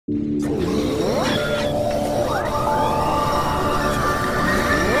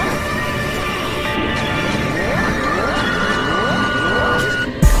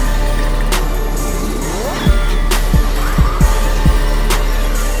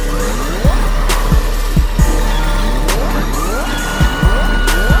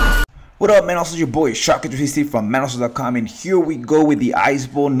What up, man? Also your boy Shark360 from Maddenallstars.com, and here we go with the Ice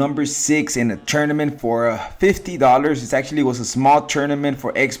Bowl number 6 in a tournament for $50. It actually was a small tournament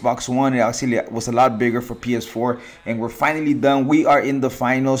for Xbox One. It actually was a lot bigger for PS4, and we're finally done. We are in the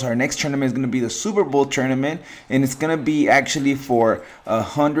finals. Our next tournament is going to be the Super Bowl tournament, and it's going to be actually for a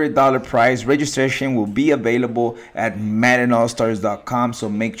 $100 prize. Registration will be available at Maddenallstars.com, so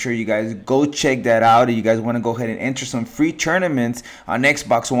make sure you guys go check that out. If you guys want to go ahead and enter some free tournaments on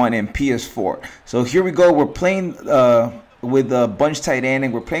Xbox One and PS4. So here we go. We're playing with a bunch tight end,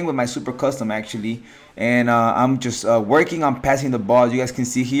 and we're playing with my super custom actually, and I'm just working on passing the ball. As you guys can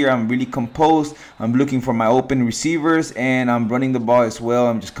see here, I'm really composed. I'm looking for my open receivers, and I'm running the ball as well.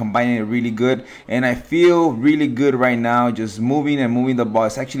 I'm just combining it really good, and I feel really good right now, just moving the ball.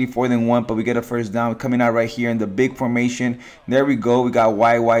 It's actually 4th and 1, but we get a first down coming out right here in the big formation. There we go. We got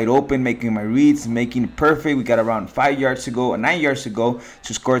wide open, making my reads, making it perfect. We got around 5 yards to go, 9 yards to go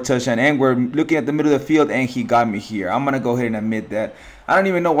to score a touchdown, and we're looking at the middle of the field, and he got me here. I'm gonna go ahead and admit that I don't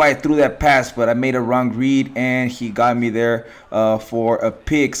even know why I threw that pass, but I made a wrong read, and he got me there for a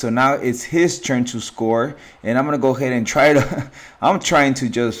pick. So now it's his turn to score, and I'm gonna go ahead and try to I'm trying to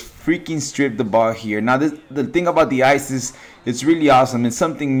just freaking strip the ball here. Now the thing about the ice is it's really awesome. It's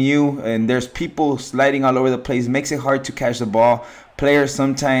something new, and there's people sliding all over the place. It makes it hard to catch the ball. Players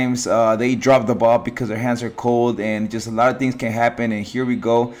sometimes they drop the ball because their hands are cold, and just a lot of things can happen. And here we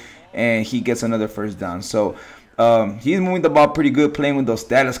go, and he gets another first down. So he's moving the ball pretty good, playing with those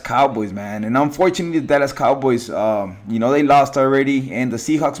Dallas Cowboys, man. And unfortunately, the Dallas Cowboys, you know, they lost already, and the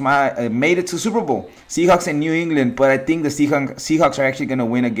Seahawks made it to Super Bowl. Seahawks and New England, but I think the Seahawks are actually going to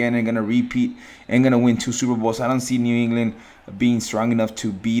win again and going to repeat and going to win 2 Super Bowls. I don't see New England being strong enough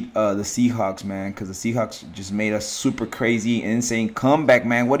to beat the Seahawks, man, because the Seahawks just made a super crazy, insane comeback,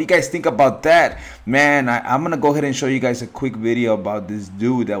 man. What do you guys think about that, man? I'm gonna go ahead and show you guys a quick video about this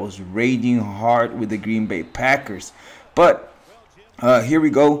dude that was raging hard with the Green Bay Packers. But here we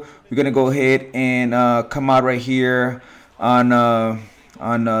go. We're gonna go ahead and come out right here on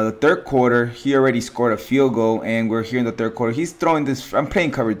the third quarter. He already scored a field goal, and we're here in the third quarter. He's throwing this. I'm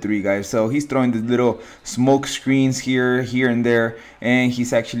playing cover 3, guys, so he's throwing these little smoke screens here and there, and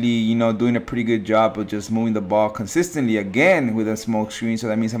he's actually, you know, doing a pretty good job of just moving the ball consistently again with a smoke screen. So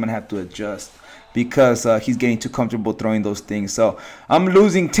that means I'm gonna have to adjust because he's getting too comfortable throwing those things. So I'm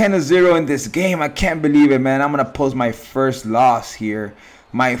losing 10-0 in this game. I can't believe it, man. I'm gonna post my first loss here.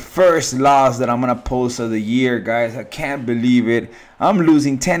 My first loss that I'm gonna post of the year, guys. I can't believe it. I'm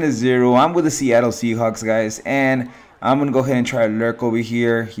losing 10-0. I'm with the Seattle Seahawks, guys, and I'm gonna go ahead and try to lurk over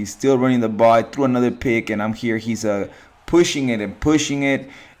here. He's still running the ball. I threw another pick, and I'm here. He's pushing it,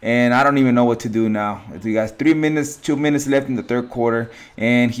 and I don't even know what to do now. We got 2 minutes left in the third quarter,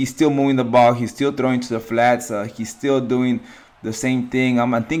 and he's still moving the ball. He's still throwing to the flats. He's still doing the same thing.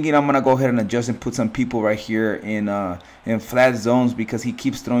 I'm thinking I'm gonna go ahead and adjust and put some people right here in flat zones, because he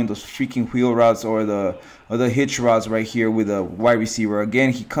keeps throwing those freaking wheel routes or the hitch routes right here with a wide receiver.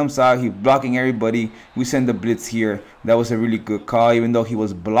 Again, he comes out, he's blocking everybody. We send the blitz here. That was a really good call, even though he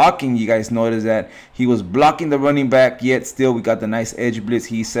was blocking. You guys notice that he was blocking the running back, yet still we got the nice edge blitz.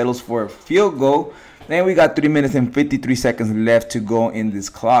 He settles for a field goal. Then we got 3 minutes and 53 seconds left to go in this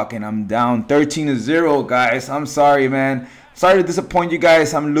clock, and I'm down 13-0, guys. I'm sorry, man. Sorry to disappoint you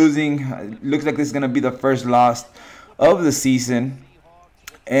guys. I'm losing. It looks like this is going to be the first loss of the season.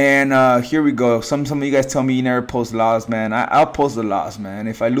 And here we go. Some of you guys tell me you never post loss, man. I'll post the loss, man.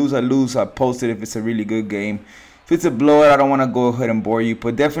 If I lose, I lose. I'll post it if it's a really good game. If it's a blowout, I don't want to go ahead and bore you,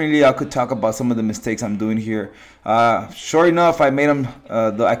 but definitely I could talk about some of the mistakes I'm doing here. Sure enough, I made them.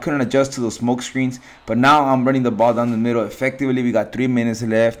 I couldn't adjust to those smoke screens, but now I'm running the ball down the middle effectively. We got 3 minutes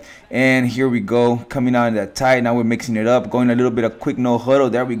left, and here we go, coming out in that tie. Now we're mixing it up, going a little bit of quick no huddle.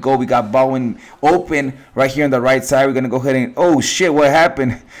 There we go. We got Bowen open right here on the right side. We're gonna go ahead and, oh shit, what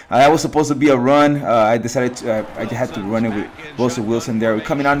happened? That was supposed to be a run. I decided to. I just had to run it with Russell Wilson there. We're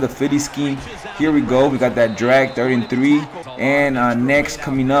coming out in the Philly scheme. Here we go. We got that drag, 3rd and 3, and next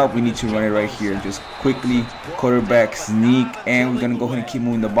coming up, we need to run it right here, just quickly. Quarterback sneak, and we're gonna go ahead and keep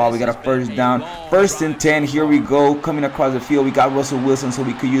moving the ball. We got a first down, 1st and 10. Here we go, coming across the field. We got Russell Wilson, so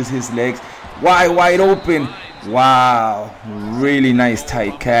we could use his legs. Wide open. Wow, really nice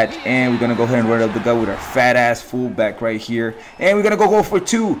tight catch, and we're gonna go ahead and run up the gut with our fat ass fullback right here, and we're gonna go for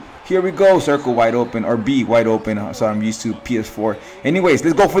 2. Here we go, circle wide open, or B wide open. So I'm used to PS4. Anyways,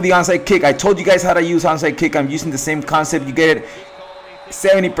 let's go for the onside kick. I told you guys how to use onside kick. I'm using the same concept. You get it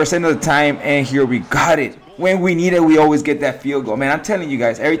 70% of the time, and here we got it. when we need it, we always get that field goal. Man, I'm telling you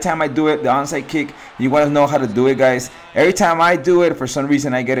guys, every time I do it, the onside kick, you want to know how to do it, guys. Every time I do it, for some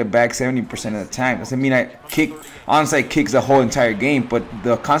reason, I get it back 70% of the time. Doesn't mean I kick onside kicks the whole entire game, but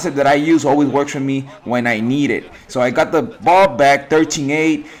the concept that I use always works for me when I need it. So I got the ball back,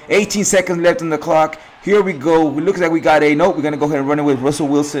 13-8, 18 seconds left on the clock. Here we go. It looks like we got a nope. We're gonna go ahead and run it with Russell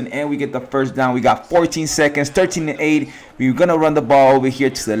Wilson, and we get the first down. We got 14 seconds, 13-8. We're gonna run the ball over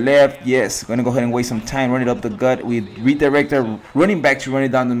here to the left. Yes, we're gonna go ahead and waste some time, run it up the gut. We redirect our running back to run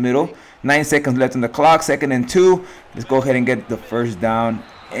it down the middle. 9 seconds left on the clock. 2nd and 2. Let's go ahead and get the first down,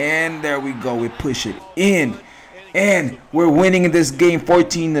 and there we go. We push it in. And we're winning in this game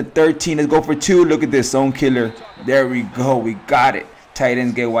 14-13. Let's go for 2. Look at this zone killer. There we go. We got it. Tight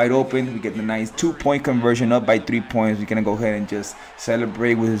ends get wide open. We get the nice 2-point conversion, up by 3 points. We're going to go ahead and just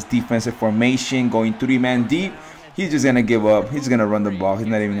celebrate with his defensive formation, going 3-man deep. He's just going to give up. He's going to run the ball. He's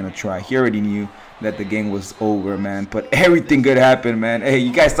not even going to try. He already knew that the game was over, man. But everything good happened, man. Hey,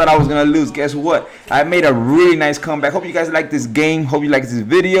 you guys thought I was going to lose. Guess what? I made a really nice comeback. Hope you guys like this game. Hope you like this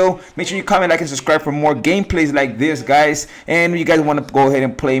video. Make sure you comment, like, and subscribe for more gameplays like this, guys. And if you guys want to go ahead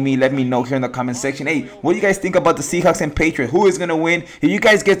and play me, let me know here in the comment section. Hey, what do you guys think about the Seahawks and Patriots? Who is going to win? If you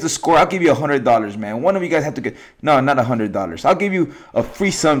guys get the score, I'll give you $100, man. One of you guys have to get... No, not $100. I'll give you a free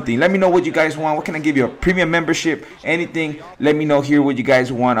something. Let me know what you guys want. What can I give you? A premium membership? Anything? Let me know here what you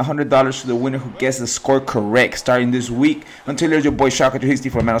guys want. $100 to the winner who gets the score correct starting this week. Until there's your boy Shocker360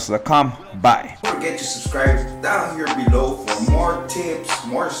 from Maddenallstars.com. Bye. Don't forget to subscribe down here below for more tips,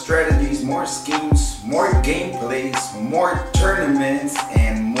 more strategies, more schemes, more gameplays, more tournaments,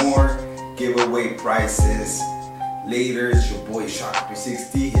 and more giveaway prizes. Later, it's your boy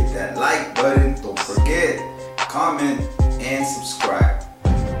Shocker360. Hit that like button. Don't forget, comment, and subscribe.